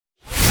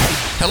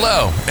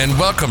Hello, and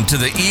welcome to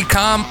the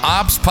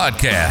eCommerce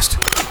Podcast.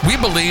 We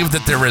believe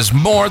that there is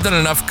more than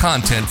enough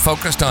content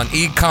focused on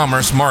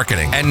e-commerce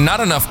marketing and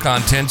not enough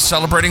content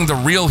celebrating the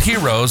real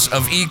heroes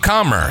of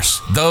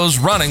e-commerce, those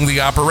running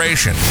the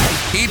operation.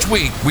 Each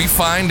week, we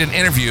find and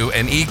interview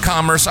an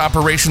e-commerce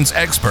operations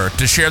expert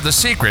to share the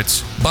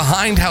secrets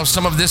behind how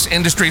some of this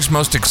industry's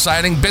most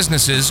exciting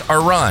businesses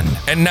are run.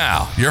 And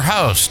now, your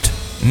host,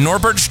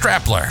 Norbert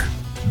Strappler,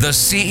 the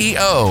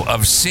CEO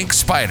of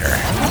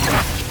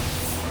SyncSpider.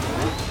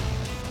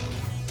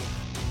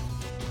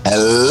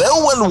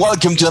 Hello and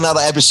welcome to another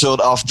episode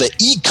of the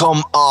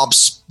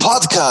eCommerce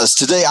Podcast.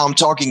 Today I'm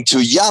talking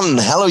to Jan.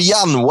 Hello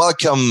Jan,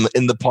 welcome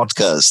in the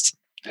podcast.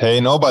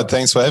 Hey Norbert,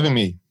 thanks for having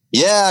me.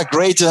 Yeah,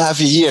 great to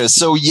have you here.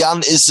 So Jan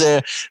is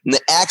an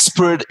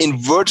expert in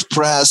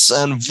WordPress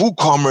and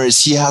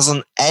WooCommerce. He has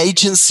an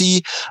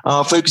agency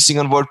focusing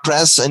on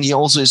WordPress, and he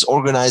also is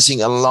organizing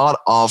a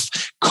lot of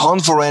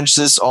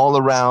conferences all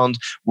around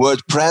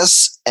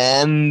WordPress.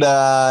 And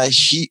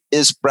he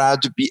is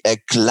proud to be a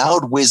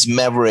Cloud Whiz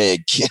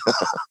Maverick.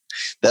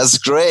 That's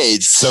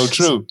great. So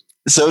true.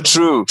 So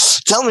true.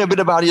 Tell me a bit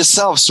about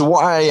yourself. So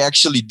what are you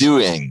actually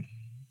doing?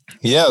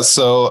 Yeah,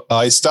 so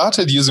I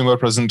started using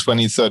WordPress in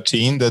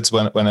 2013. That's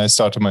when I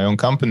started my own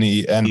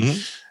company. And in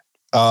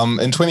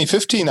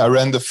 2015, I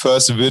ran the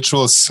first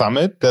virtual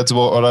summit. That's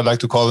what I like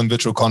to call them,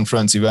 virtual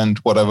conference event,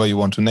 whatever you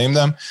want to name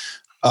them.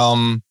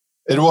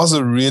 It was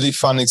a really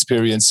fun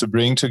experience to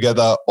bring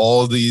together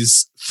all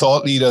these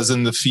thought leaders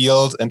in the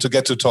field and to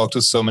get to talk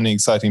to so many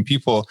exciting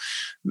people.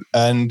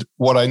 And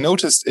what I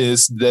noticed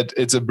is that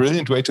it's a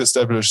brilliant way to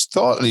establish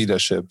thought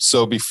leadership.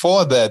 So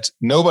before that,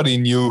 nobody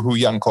knew who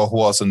Jan Koch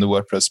was in the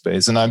WordPress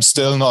space. And I'm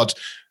still not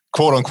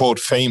quote unquote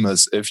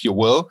famous, if you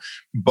will.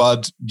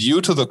 But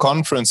due to the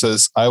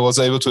conferences, I was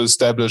able to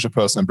establish a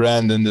personal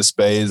brand in this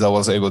space. I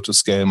was able to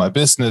scale my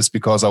business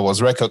because I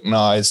was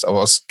recognized. I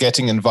was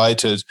getting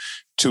invited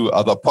to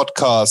other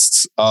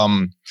podcasts.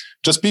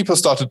 Just people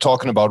started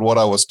talking about what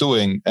I was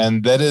doing.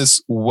 And that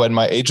is when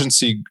my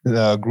agency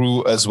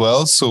grew as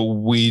well. So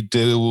we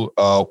do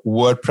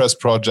WordPress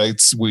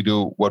projects, we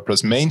do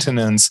WordPress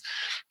maintenance.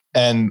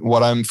 And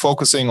what I'm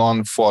focusing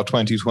on for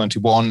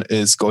 2021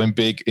 is going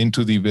big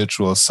into the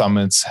virtual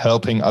summits,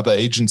 helping other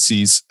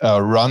agencies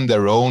run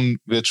their own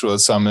virtual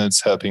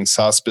summits, helping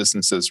SaaS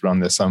businesses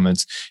run their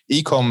summits,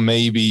 e-com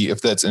maybe,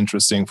 if that's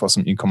interesting for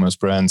some e-commerce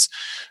brands.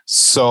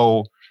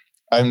 So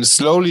I'm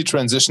slowly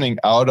transitioning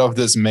out of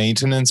this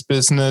maintenance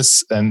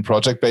business and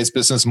project-based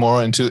business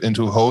more into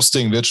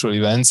hosting virtual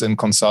events and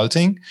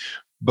consulting.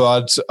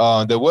 But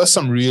there were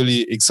some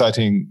really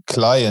exciting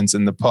clients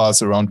in the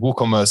past around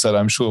WooCommerce that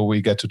I'm sure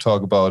we get to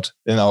talk about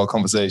in our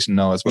conversation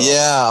now as well.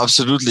 Yeah,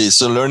 absolutely.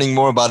 So learning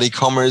more about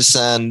e-commerce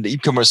and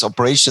e-commerce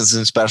operations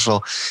in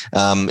special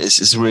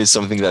is really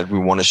something that we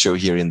want to show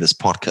here in this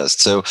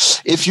podcast. So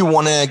if you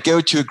want to go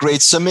to a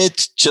great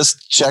summit,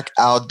 just check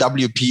out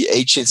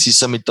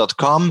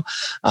wpagencysummit.com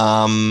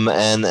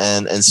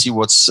and see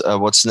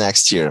what's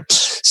next here.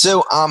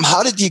 So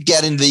how did you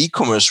get in the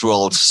e-commerce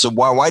world? So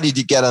why did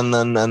you get an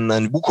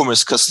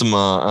WooCommerce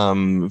customer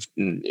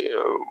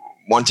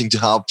wanting to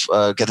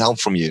get help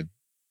from you?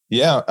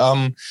 Yeah,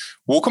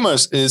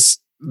 WooCommerce is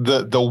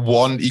the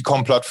one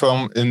e-com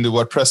platform in the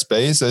WordPress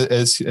space,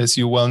 as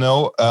you well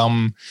know.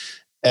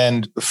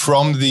 And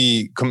from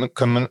the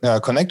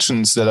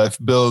connections that I've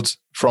built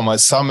from my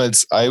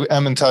summits, I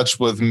am in touch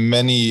with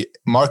many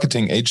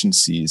marketing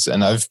agencies,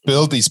 and I've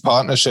built these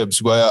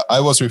partnerships where I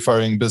was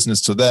referring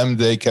business to them.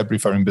 They kept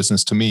referring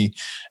business to me.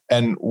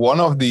 And one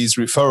of these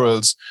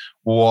referrals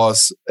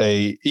was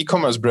a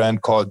e-commerce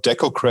brand called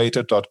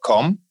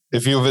decocreator.com.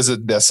 If you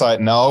visit their site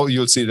now,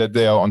 you'll see that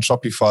they are on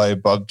Shopify,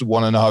 but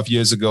 1.5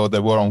 years ago, they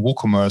were on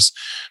WooCommerce.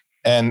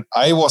 And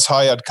I was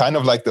hired kind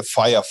of like the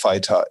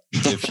firefighter,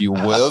 if you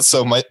will.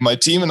 So my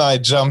team and I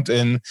jumped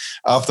in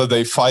after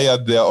they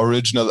fired their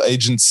original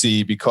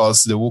agency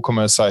because the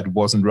WooCommerce site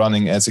wasn't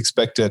running as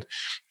expected.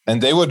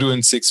 And they were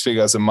doing 6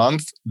 figures a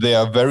month. They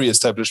are a very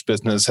established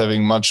business,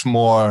 having much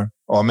more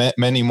or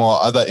many more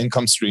other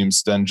income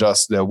streams than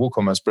just their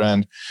WooCommerce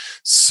brand.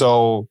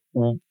 So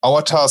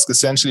our task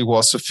essentially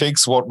was to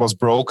fix what was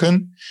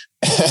broken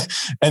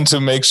and to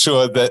make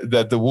sure that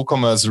the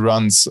WooCommerce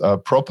runs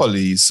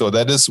properly. So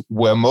that is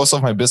where most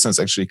of my business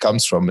actually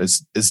comes from,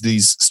 is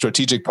these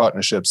strategic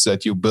partnerships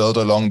that you build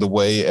along the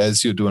way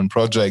as you're doing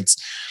projects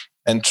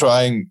and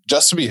trying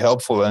just to be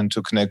helpful and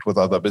to connect with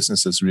other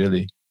businesses,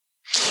 really.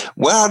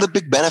 What are the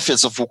big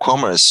benefits of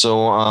WooCommerce?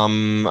 So,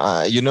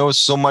 you know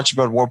so much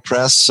about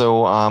WordPress.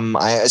 So,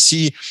 I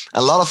see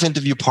a lot of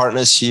interview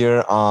partners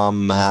here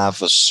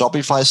have a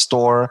Shopify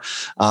store.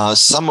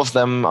 Some of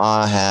them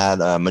had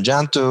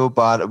Magento,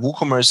 but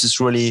WooCommerce is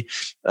really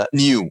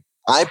new.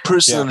 I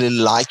personally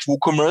like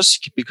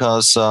WooCommerce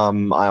because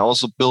I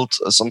also built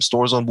some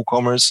stores on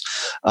WooCommerce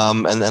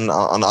and then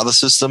on other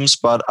systems.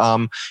 But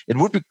it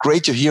would be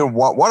great to hear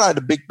what are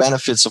the big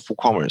benefits of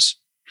WooCommerce?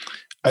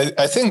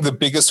 I think the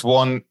biggest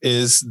one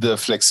is the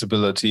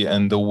flexibility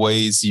and the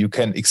ways you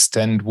can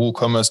extend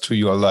WooCommerce to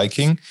your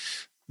liking.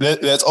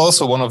 that's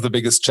also one of the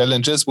biggest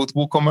challenges with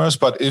WooCommerce.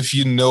 But if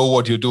you know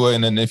what you're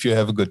doing and if you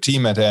have a good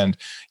team at hand,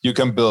 you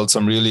can build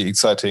some really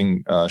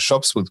exciting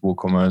shops with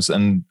WooCommerce.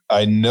 And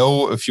I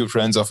know a few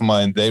friends of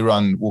mine, they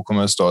run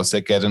WooCommerce stores.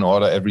 They get an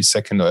order every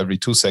second or every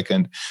 2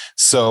 seconds.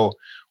 So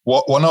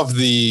one of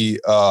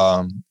the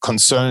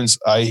concerns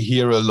I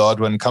hear a lot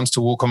when it comes to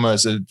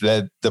WooCommerce is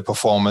that the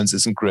performance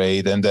isn't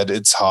great and that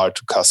it's hard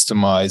to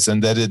customize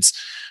and that it's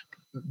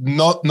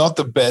not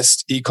the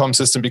best e-com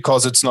system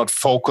because it's not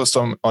focused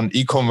on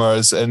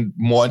e-commerce and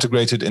more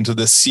integrated into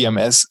the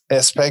CMS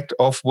aspect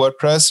of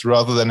WordPress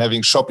rather than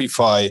having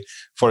Shopify,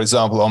 for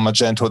example, or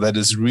Magento that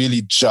is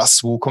really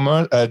just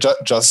WooCommerce,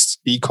 just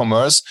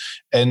e-commerce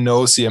and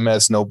no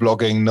CMS, no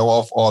blogging, no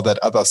of all that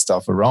other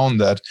stuff around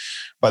that.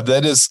 But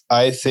that is,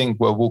 I think,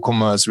 where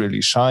WooCommerce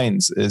really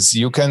shines, is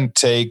you can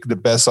take the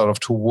best out of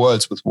two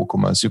worlds with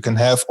WooCommerce. You can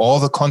have all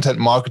the content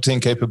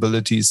marketing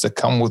capabilities that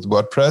come with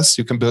WordPress.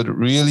 You can build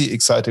really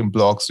exciting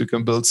blogs. You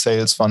can build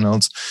sales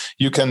funnels.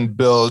 You can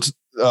build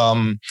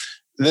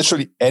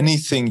literally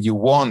anything you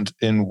want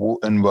in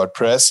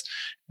WordPress.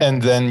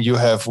 And then you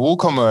have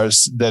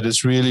WooCommerce that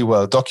is really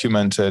well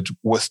documented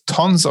with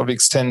tons of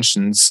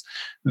extensions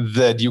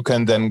that you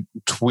can then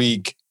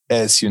tweak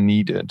as you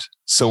need it.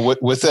 So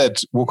with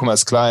that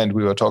WooCommerce client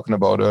we were talking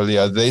about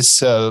earlier, they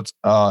sold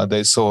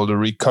a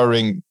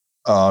recurring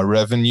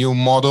revenue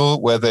model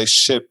where they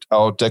shipped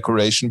out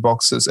decoration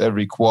boxes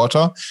every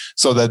quarter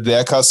so that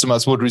their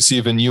customers would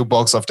receive a new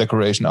box of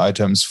decoration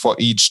items for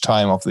each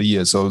time of the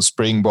year. So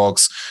spring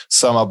box,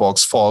 summer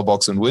box, fall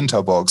box, and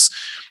winter box.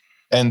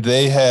 And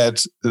they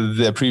had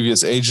their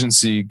previous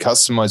agency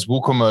customize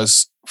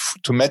WooCommerce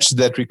to match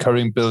that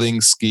recurring billing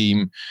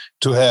scheme,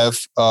 to have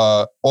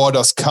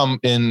orders come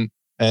in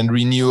and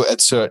renew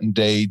at certain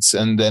dates,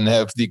 and then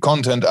have the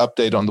content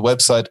update on the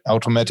website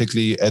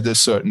automatically at a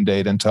certain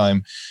date and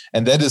time.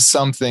 And that is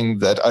something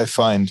that I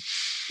find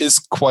is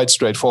quite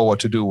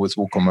straightforward to do with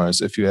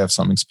WooCommerce if you have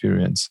some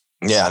experience.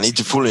 Yeah, I need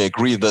to fully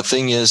agree. The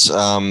thing is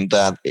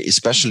that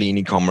especially in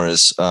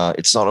e-commerce,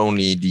 it's not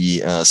only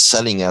the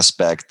selling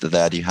aspect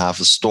that you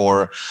have a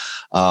store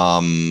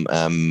or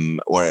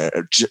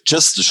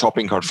just the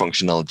shopping cart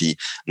functionality.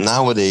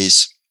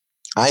 Nowadays,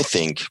 I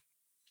think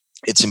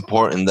it's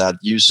important that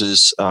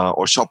users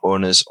or shop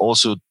owners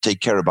also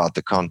take care about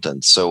the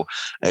content. So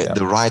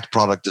the right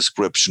product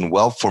description,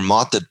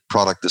 well-formatted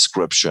product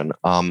description,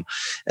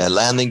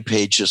 landing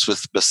pages with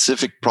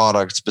specific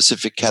products,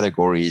 specific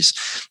categories,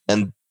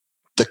 and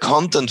the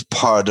content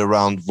part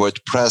around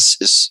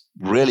WordPress is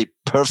really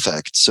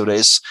perfect. So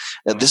this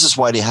is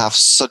why they have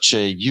such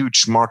a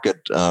huge market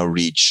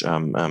reach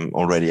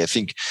already. I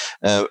think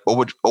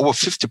over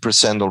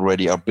 50%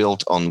 already are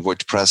built on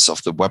WordPress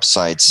of the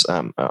websites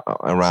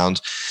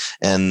around,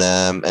 and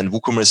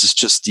WooCommerce is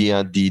just the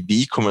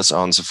e-commerce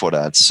answer for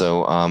that.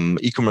 So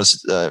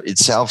e-commerce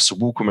itself, so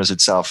WooCommerce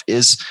itself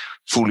is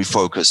fully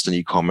focused on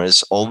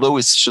e-commerce, although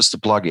it's just a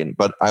plugin.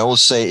 But I will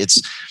say it's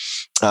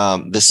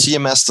the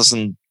CMS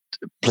doesn't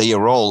play a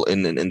role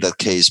in that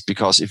case,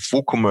 because if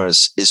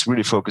WooCommerce is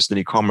really focused on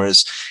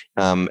e-commerce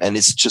and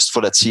it's just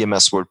for that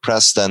CMS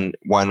WordPress, then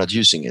why not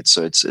using it?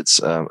 So it's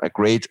a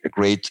great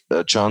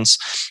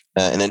chance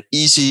and an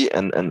easy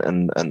and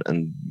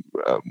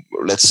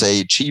let's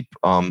say cheap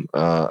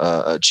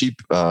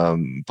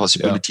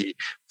possibility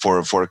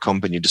for a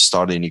company to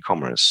start in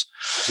e-commerce.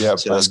 Yeah,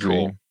 so that's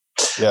cool.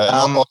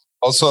 Yeah,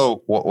 also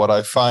what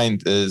I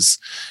find is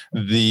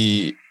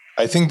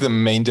I think the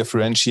main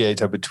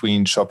differentiator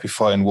between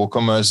Shopify and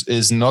WooCommerce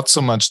is not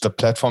so much the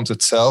platforms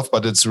itself,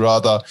 but it's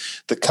rather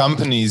the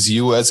companies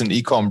you as an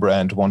e-com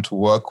brand want to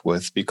work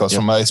with. Because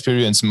from my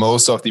experience,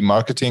 most of the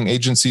marketing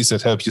agencies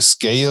that help you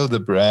scale the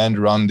brand,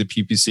 run the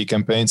PPC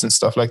campaigns and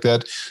stuff like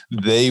that,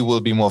 they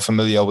will be more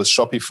familiar with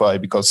Shopify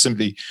because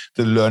simply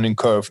the learning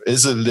curve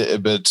is a little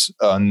bit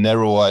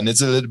narrower and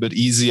it's a little bit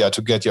easier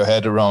to get your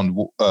head around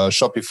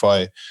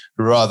Shopify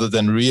rather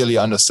than really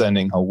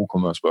understanding how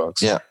WooCommerce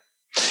works. Yeah.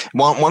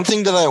 One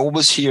thing that I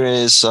always hear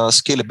is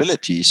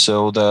scalability.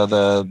 So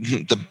that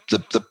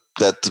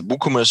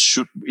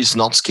WooCommerce is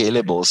not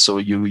scalable. So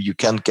you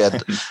can't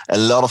get a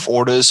lot of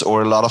orders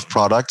or a lot of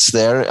products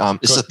there.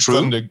 Is that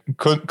true?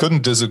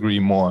 Couldn't disagree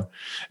more.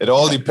 It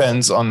all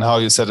depends on how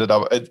you set it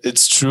up.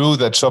 It's true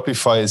that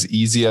Shopify is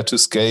easier to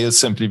scale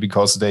simply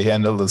because they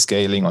handle the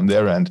scaling on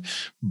their end.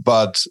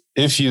 But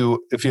if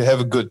you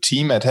have a good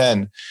team at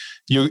hand,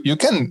 you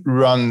can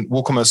run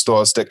WooCommerce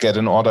stores that get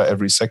an order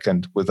every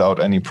second without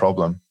any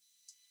problem.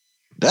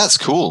 That's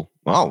cool.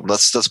 Wow,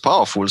 that's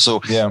powerful.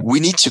 So we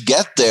need to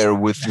get there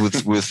with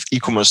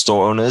e-commerce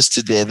store owners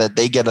today that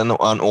they get an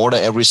order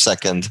every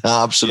second.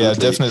 Absolutely. Yeah,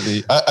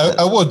 definitely.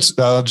 I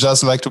would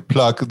just like to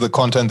plug the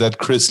content that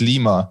Chris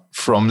Lima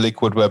from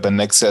Liquid Web and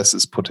Nexus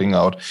is putting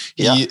out.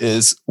 He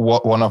is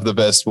one of the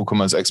best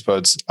WooCommerce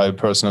experts I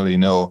personally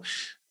know.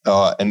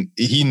 And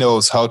he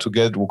knows how to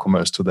get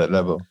WooCommerce to that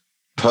level.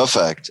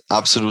 Perfect.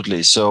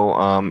 Absolutely. So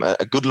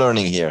a good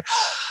learning here.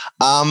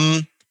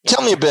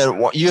 Tell me a bit,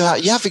 what you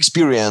have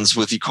experience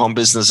with e-com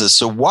businesses.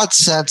 So what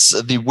sets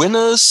the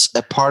winners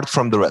apart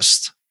from the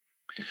rest?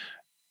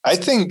 I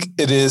think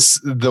it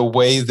is the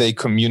way they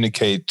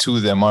communicate to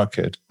their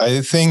market.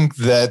 I think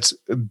that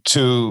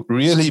to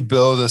really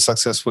build a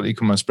successful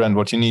e-commerce brand,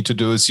 what you need to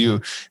do is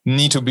you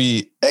need to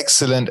be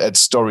excellent at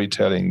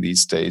storytelling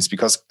these days,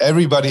 because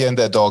everybody and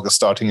their dog is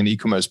starting an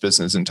e-commerce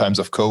business in times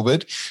of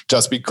COVID,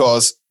 just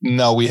because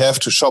now we have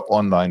to shop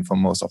online for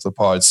most of the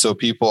parts. So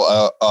people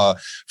are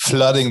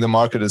flooding the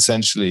market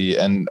essentially.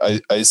 And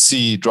I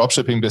see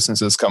dropshipping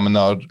businesses coming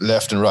out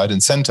left and right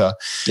and center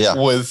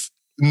with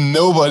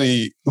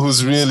nobody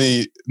who's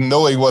really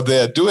knowing what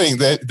they're doing.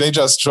 They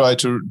just try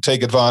to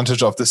take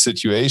advantage of the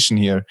situation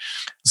here.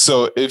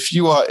 So if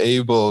you are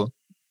able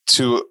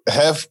to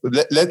have,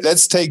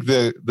 let's take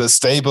the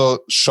stable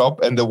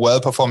shop and the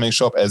well-performing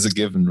shop as a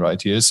given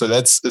right here. So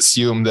let's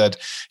assume that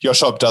your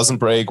shop doesn't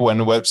break when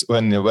the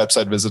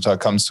website visitor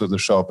comes to the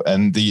shop,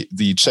 and the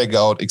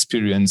checkout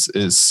experience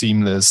is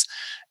seamless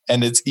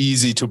and it's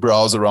easy to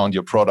browse around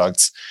your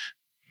products,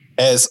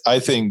 as I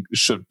think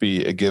should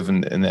be a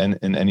given in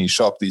any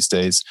shop these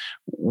days.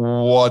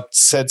 What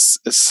sets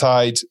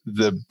aside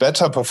the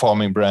better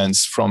performing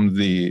brands from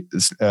the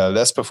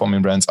less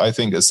performing brands, I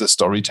think, is the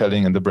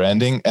storytelling and the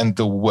branding and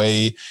the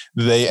way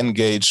they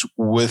engage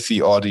with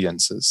the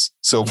audiences.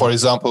 So, for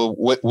example,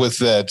 with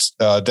that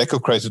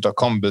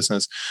decocrated.com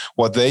business,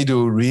 what they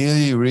do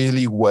really,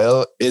 really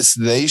well is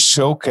they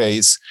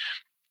showcase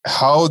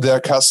how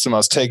their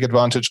customers take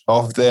advantage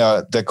of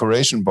their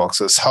decoration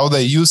boxes, how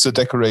they use the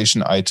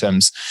decoration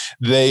items.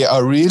 They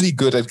are really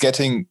good at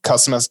getting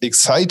customers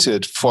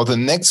excited for the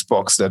next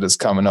box that is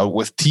coming out,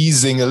 with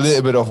teasing a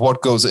little bit of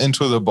what goes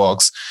into the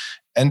box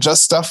and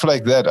just stuff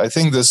like that. I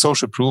think the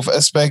social proof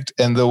aspect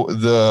and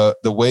the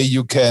way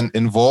you can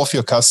involve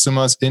your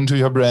customers into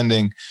your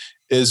branding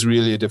is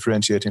really a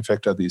differentiating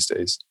factor these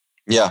days.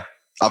 Yeah.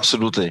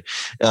 Absolutely.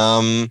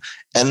 What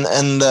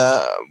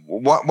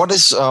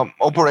is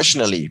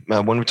operationally,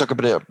 when we talk a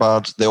bit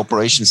about the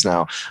operations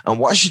now, and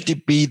why should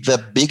it be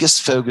the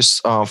biggest focus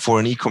for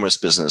an e-commerce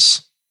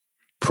business?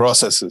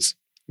 Processes.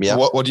 Yeah.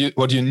 What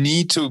you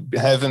need to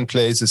have in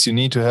place is you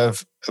need to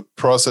have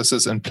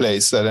processes in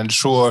place that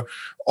ensure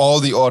all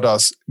the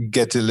orders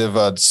get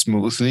delivered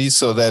smoothly,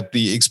 so that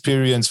the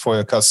experience for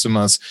your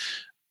customers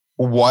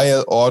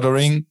while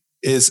ordering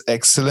is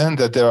excellent,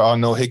 that there are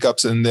no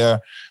hiccups in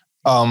there.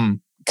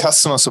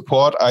 Customer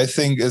support, I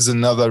think, is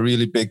another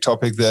really big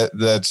topic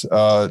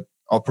that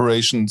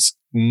operations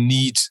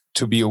need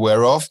to be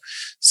aware of.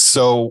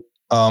 So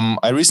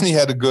I recently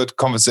had a good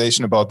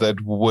conversation about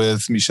that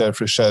with Michelle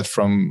Frichette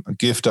from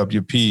Gift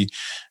WP,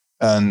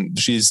 and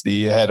she's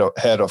the head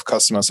of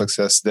customer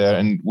success there.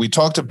 And we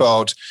talked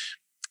about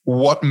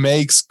what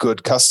makes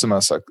good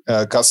customer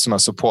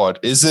support.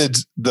 Is it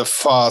the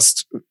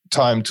fast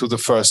time to the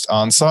first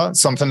answer?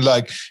 Something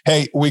like,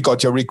 hey, we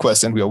got your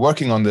request and we are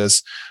working on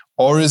this.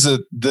 Or is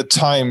it the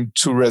time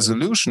to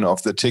resolution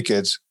of the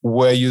ticket,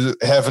 where you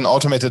have an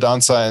automated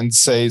answer and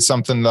say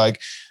something like,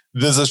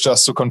 this is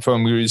just to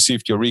confirm we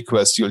received your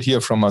request. You'll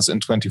hear from us in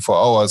 24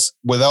 hours,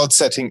 without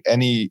setting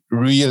any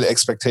real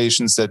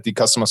expectations that the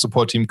customer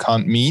support team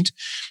can't meet.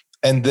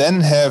 And then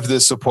have the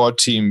support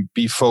team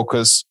be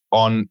focused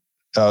on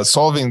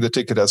solving the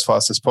ticket as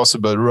fast as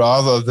possible,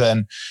 rather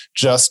than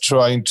just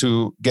trying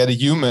to get a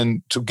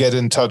human to get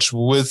in touch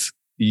with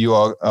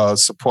your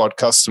support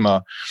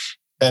customer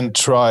and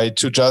try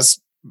to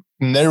just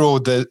narrow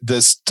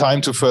this time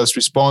to first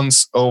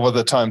response over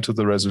the time to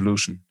the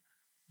resolution.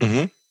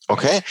 Mm-hmm.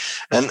 Okay,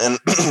 and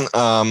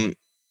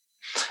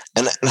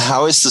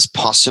how is this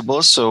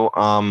possible? So,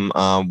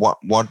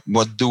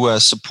 what do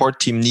a support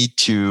team need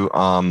to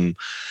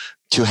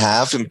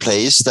have in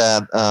place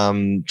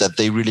that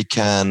they really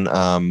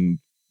can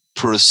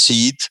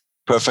proceed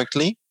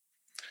perfectly?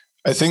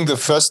 I think the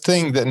first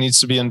thing that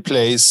needs to be in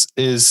place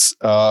is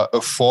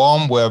a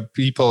form where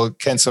people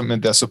can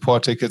submit their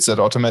support tickets that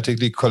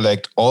automatically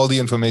collect all the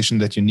information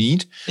that you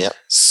need. Yeah.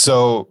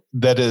 So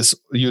that is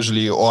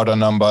usually order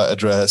number,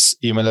 address,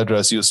 email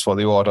address used for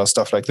the order,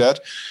 stuff like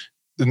that.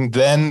 And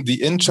then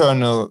the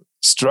internal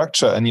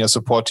structure in your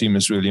support team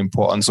is really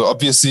important. So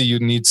obviously you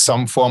need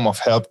some form of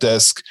help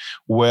desk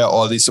where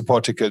all these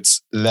support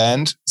tickets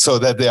land, so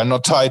that they are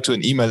not tied to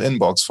an email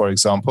inbox, for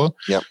example.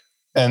 Yeah.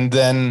 And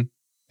then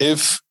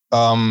if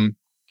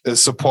a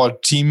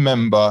support team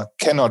member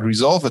cannot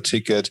resolve a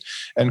ticket,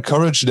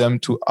 encourage them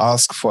to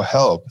ask for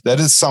help. That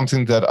is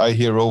something that I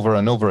hear over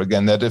and over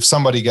again, that if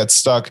somebody gets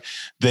stuck,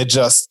 they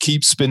just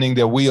keep spinning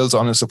their wheels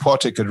on a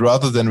support ticket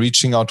rather than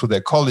reaching out to their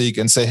colleague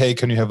and say, hey,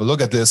 can you have a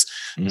look at this?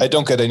 I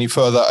don't get any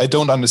further. I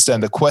don't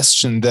understand the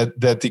question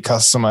that the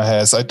customer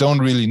has. I don't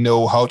really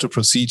know how to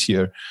proceed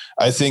here.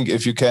 I think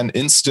if you can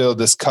instill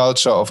this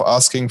culture of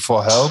asking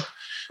for help,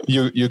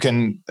 you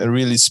can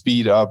really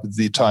speed up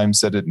the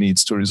times that it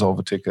needs to resolve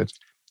a ticket.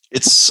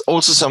 It's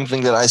also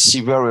something that I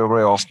see very,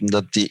 very often,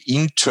 that the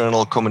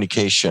internal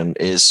communication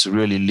is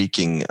really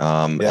leaking,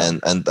 and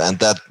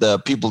that the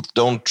people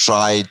don't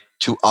try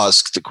to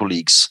ask the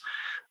colleagues.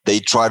 They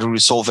try to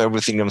resolve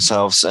everything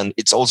themselves. And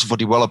it's also for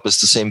developers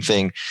the same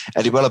thing.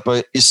 A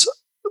developer is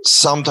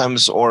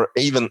sometimes, or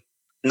even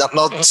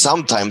not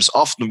sometimes,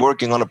 often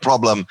working on a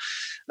problem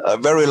a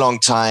very long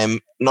time,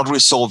 not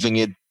resolving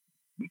it,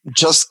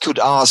 just could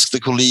ask the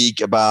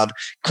colleague about,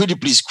 could you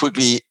please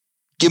quickly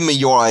give me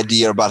your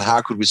idea about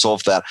how could we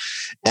solve that,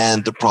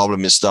 and the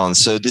problem is done.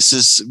 So this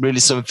is really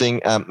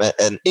something,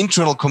 an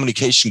internal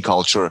communication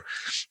culture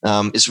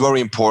is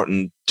very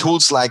important.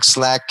 Tools like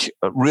Slack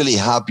really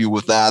help you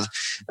with that,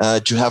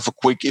 to have a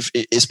quick,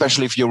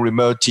 especially if you're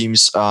remote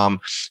teams,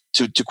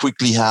 to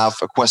quickly have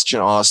a question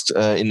asked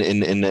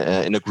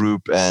in a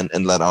group and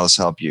let others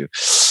help you.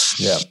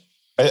 Yeah.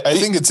 I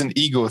think it's an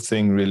ego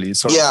thing, really.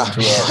 Yeah,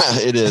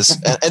 it is,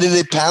 and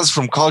it depends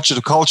from culture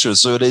to culture.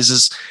 So this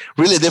is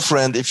really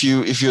different if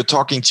you're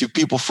talking to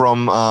people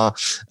from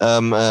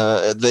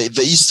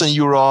the Eastern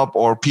Europe,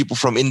 or people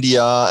from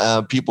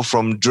India, people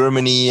from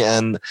Germany,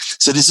 and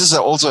so this is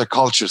also a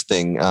culture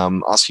thing.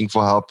 Asking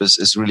for help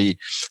is really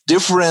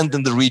different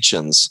in the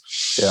regions.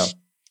 Yeah.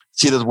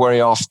 See that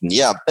very often.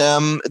 Yeah.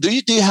 Do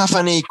you have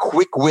any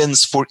quick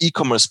wins for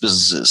e-commerce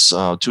businesses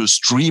to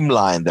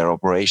streamline their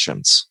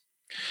operations?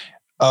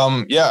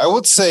 I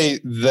would say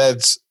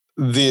that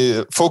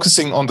the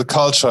focusing on the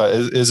culture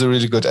is a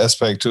really good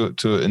aspect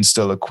to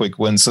instill a quick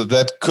win. So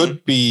that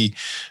could be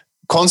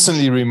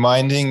constantly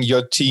reminding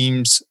your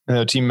team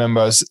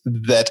members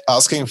that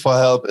asking for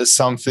help is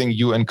something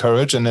you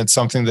encourage, and it's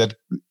something that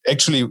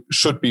actually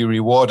should be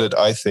rewarded,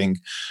 I think,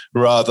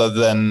 rather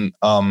than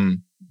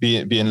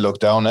being looked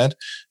down at.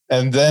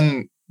 And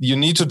then you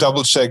need to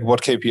double check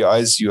what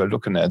KPIs you are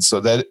looking at. So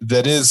that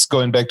is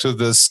going back to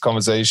this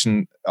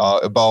conversation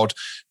about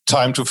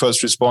time to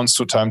first response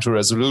to time to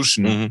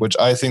resolution, which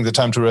I think the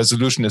time to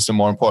resolution is the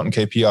more important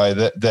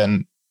KPI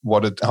than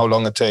how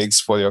long it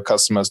takes for your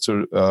customers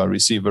to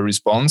receive a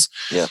response.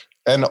 Yeah.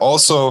 And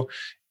also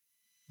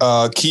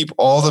keep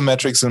all the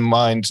metrics in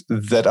mind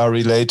that are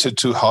related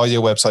to how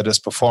your website is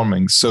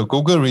performing. So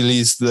Google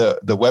released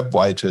the Web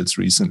Vitals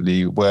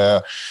recently,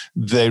 where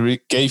they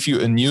gave you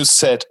a new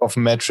set of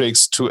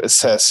metrics to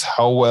assess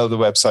how well the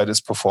website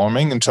is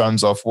performing in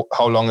terms of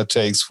how long it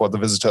takes for the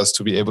visitors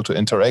to be able to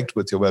interact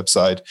with your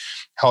website,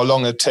 how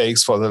long it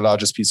takes for the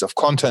largest piece of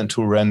content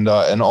to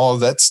render, and all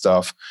that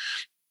stuff.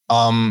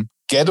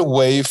 Get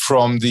away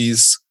from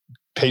these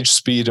page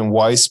speed and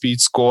Y speed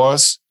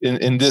scores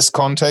in this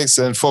context,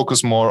 and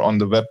focus more on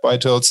the Web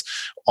Vitals,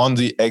 on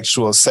the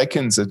actual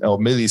seconds or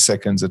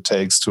milliseconds it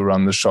takes to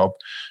run the shop,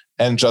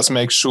 and just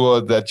make sure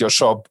that your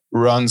shop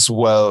runs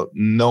well,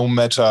 no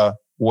matter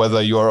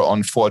whether you're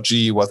on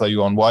 4G, whether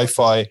you're on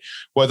Wi-Fi,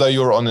 whether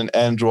you're on an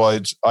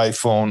Android,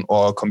 iPhone,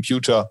 or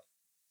computer,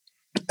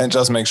 and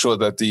just make sure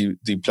that the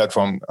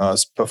platform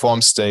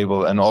performs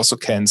stable and also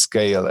can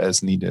scale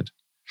as needed.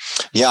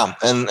 Yeah,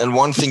 and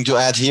one thing to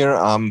add here,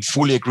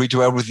 fully agree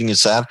to everything you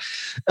said.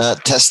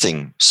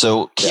 Testing.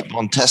 So keep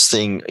on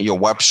testing your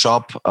web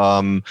shop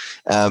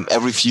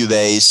every few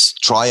days.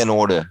 Try an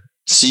order.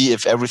 See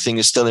if everything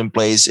is still in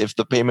place, if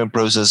the payment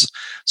process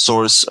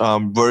source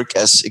work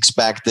as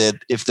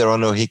expected, if there are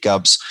no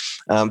hiccups.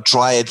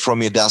 Try it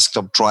from your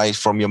desktop, try it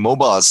from your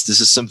mobiles.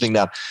 This is something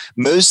that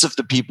most of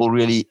the people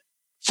really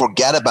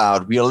forget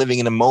about. We are living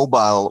in a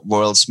mobile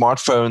world,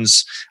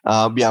 smartphones.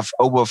 We have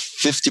over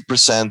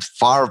 50%,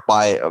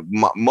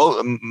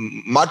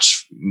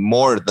 much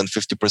more than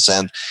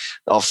 50%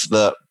 of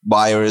the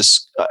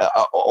buyers.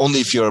 Only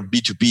if you're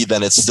B2B,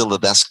 then it's still the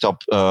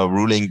desktop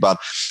ruling. But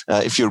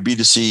if you're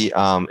B2C,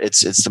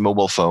 it's the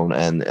mobile phone,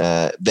 and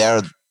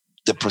there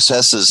the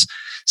processes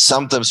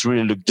sometimes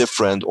really look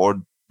different or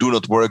do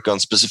not work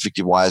on specific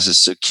devices.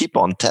 So keep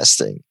on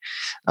testing,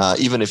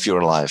 even if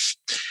you're live.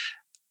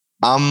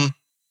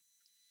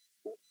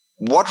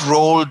 What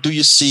role do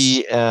you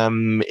see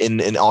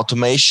in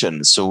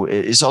automation? So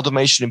is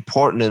automation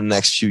important in the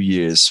next few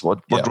years?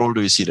 What role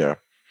do you see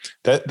there?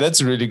 That's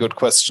a really good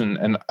question.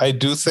 And I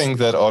do think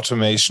that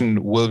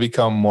automation will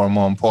become more and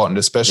more important,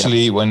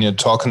 especially when you're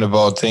talking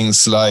about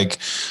things like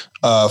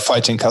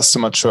fighting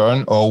customer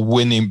churn or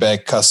winning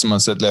back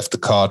customers that left the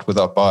cart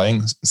without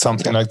buying,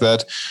 something like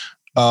that.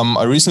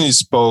 I recently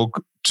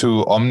spoke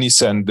to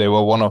Omnisend. They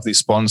were one of the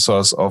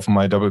sponsors of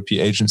my WP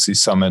Agency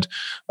Summit.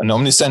 And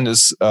Omnisend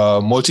is a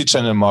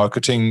multi-channel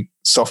marketing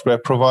software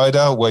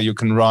provider where you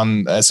can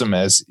run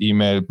SMS,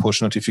 email,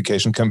 push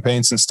notification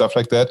campaigns and stuff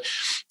like that.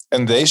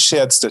 And they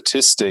shared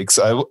statistics.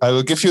 I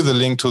will give you the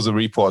link to the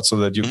report so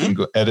that you can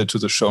go add it to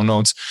the show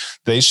notes.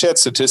 They shared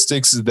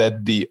statistics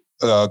that the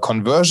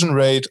conversion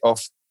rate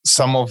of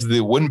some of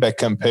the win-back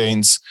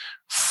campaigns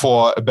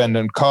for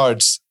abandoned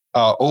carts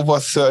are over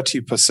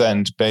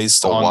 30%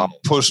 based on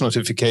push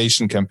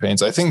notification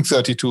campaigns. I think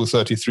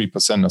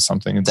 33% or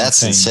something.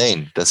 That's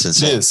insane. That's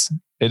insane.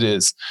 It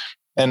is.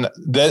 And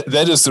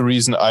that is the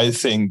reason I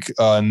think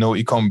no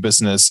e-com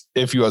business,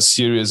 if you are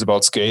serious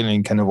about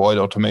scaling, can avoid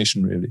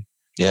automation, really.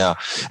 Yeah.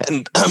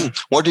 And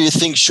what do you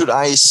think? Should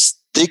I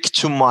stick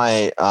to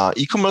my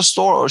e-commerce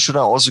store, or should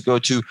I also go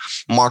to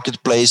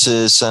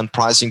marketplaces and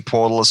pricing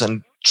portals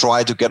and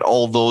try to get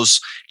all those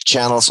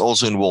channels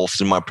also involved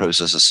in my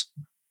processes?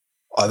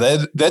 Oh,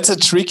 that's a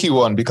tricky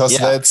one, because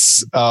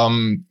that's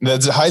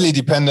highly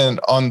dependent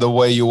on the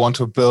way you want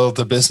to build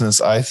the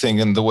business, I think,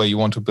 and the way you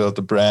want to build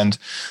the brand.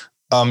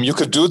 You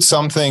could do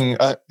something.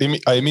 I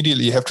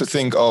immediately have to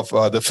think of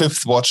the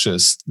Fifth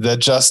Watches that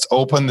just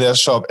open their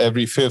shop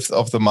every 5th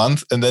of the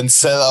month and then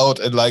sell out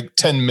in like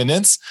 10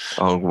 minutes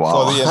for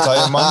the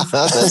entire month.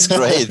 That's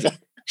great.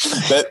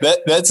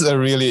 That's a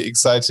really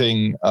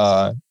exciting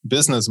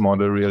business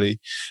model, really.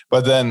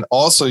 But then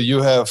also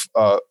you have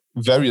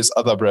various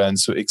other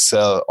brands who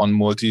excel on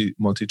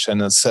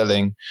multi-channel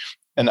selling.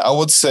 And I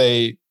would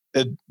say,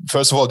 it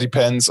first of all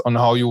depends on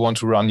how you want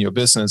to run your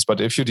business.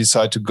 But if you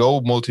decide to go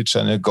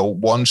multi-channel, go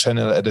one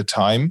channel at a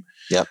time.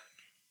 Yep.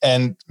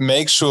 And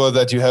make sure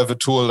that you have a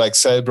tool like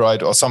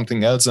Sellbrite or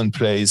something else in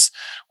place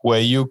where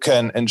you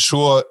can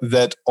ensure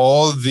that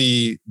all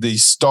the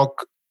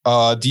stock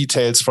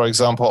details, for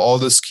example, all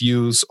the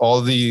SKUs,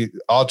 all the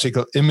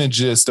article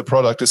images, the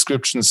product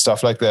description,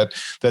 stuff like that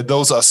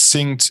those are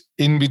synced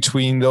in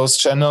between those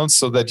channels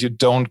so that you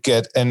don't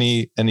get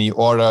any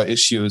order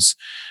issues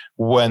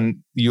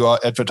when you are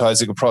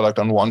advertising a product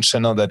on one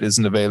channel that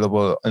isn't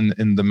available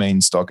in the main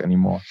stock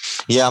anymore.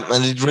 Yeah,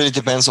 and it really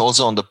depends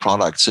also on the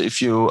product. So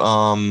if you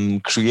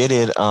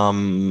created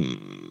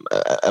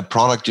a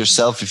product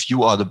yourself, if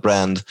you are the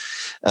brand,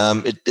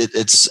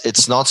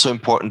 it's not so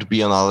important to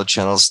be on other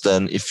channels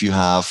than if you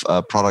have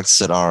products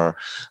that are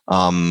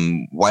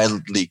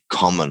widely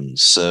common.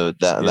 So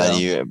that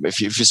you,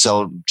 if you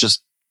sell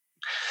just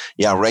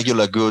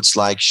regular goods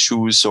like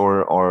shoes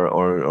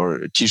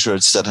or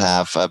t-shirts that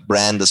have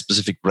a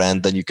specific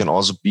brand, then you can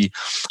also be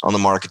on the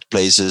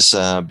marketplaces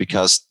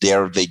because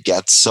there they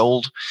get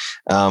sold.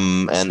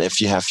 And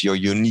if you have your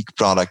unique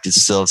product,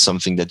 it's still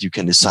something that you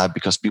can decide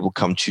because people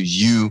come to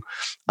you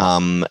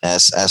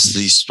as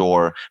the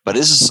store. But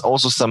this is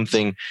also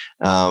something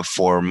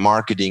for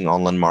marketing,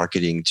 online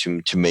marketing,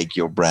 to make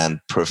your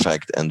brand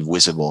perfect and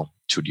visible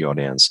to the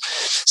audience.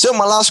 So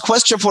my last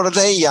question for the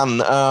day,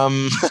 Jan.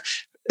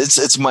 It's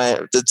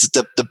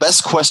the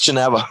best question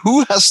ever.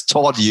 Who has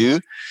taught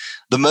you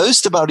the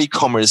most about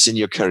e-commerce in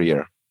your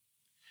career?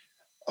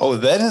 Oh,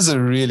 that is a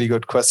really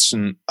good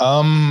question.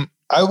 I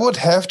would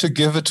have to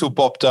give it to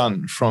Bob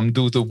Dunn from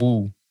Do the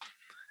Woo.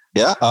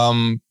 Yeah.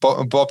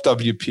 Bob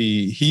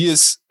WP. He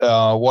is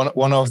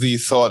one of the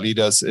thought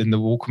leaders in the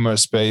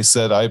WooCommerce space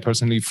that I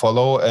personally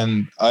follow,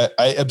 and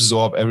I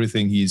absorb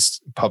everything he's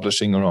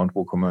publishing around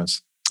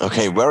WooCommerce.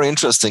 Okay, very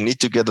interesting. Need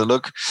to get a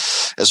look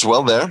as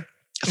well there.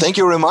 Thank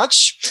you very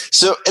much.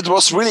 So it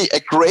was really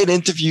a great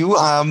interview.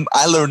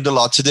 I learned a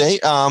lot today,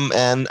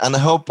 and I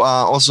hope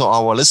also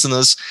our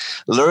listeners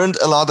learned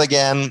a lot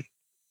again.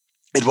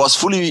 It was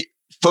fully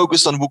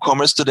focused on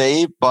WooCommerce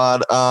today,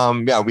 but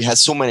we had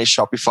so many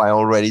Shopify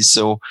already.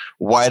 So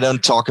why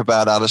don't talk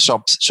about other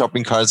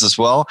shopping carts as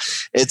well?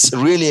 It's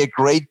really a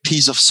great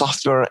piece of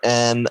software,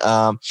 and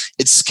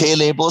it's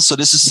scalable. So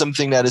this is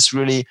something that is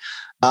really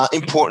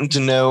important to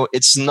know.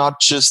 It's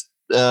not just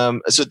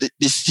the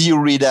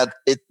theory that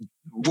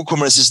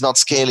WooCommerce is not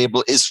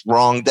scalable is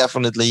wrong.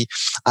 Definitely.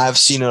 I've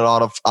seen a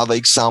lot of other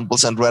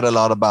examples and read a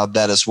lot about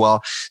that as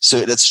well.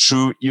 So that's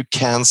true. You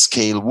can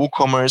scale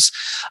WooCommerce.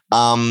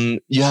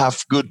 You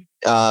have good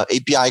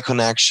API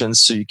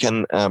connections, so you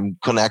can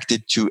connect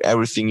it to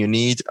everything you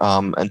need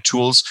and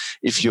tools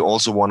if you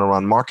also want to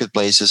run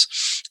marketplaces,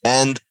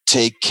 and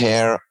take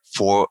care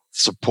for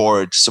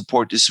support.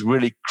 Support is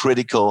really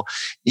critical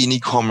in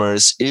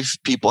e-commerce. If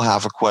people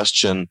have a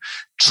question,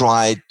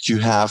 try to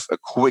have a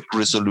quick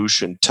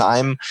resolution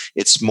time.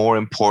 It's more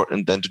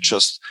important than to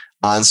just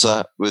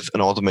answer with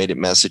an automated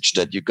message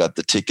that you got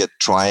the ticket.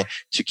 Try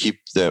to keep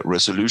the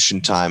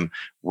resolution time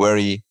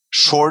very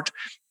short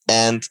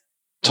and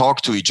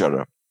talk to each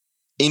other.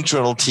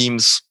 Internal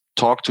teams,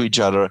 talk to each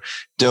other.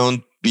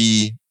 Don't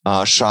be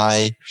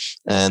shy,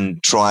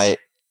 and try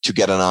to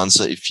get an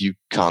answer if you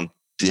can't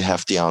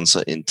have the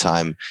answer in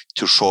time,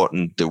 to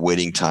shorten the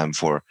waiting time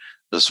for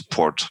the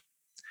support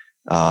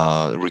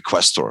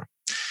requestor.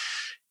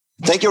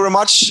 Thank you very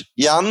much,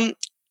 Jan.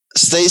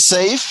 Stay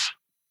safe,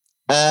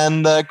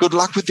 and good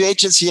luck with the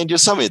agency and your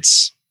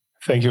summits.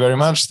 Thank you very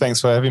much. Thanks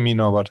for having me,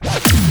 Norbert.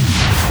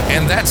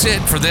 And that's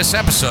it for this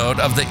episode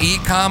of the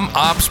eCom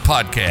Ops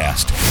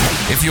Podcast.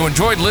 If you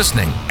enjoyed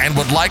listening and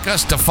would like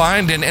us to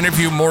find and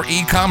interview more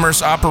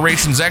e-commerce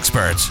operations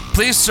experts,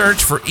 please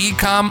search for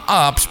eCom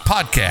Ops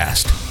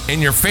Podcast in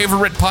your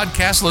favorite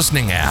podcast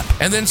listening app,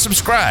 and then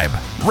subscribe,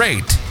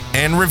 rate,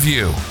 and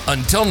review.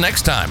 Until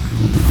next time.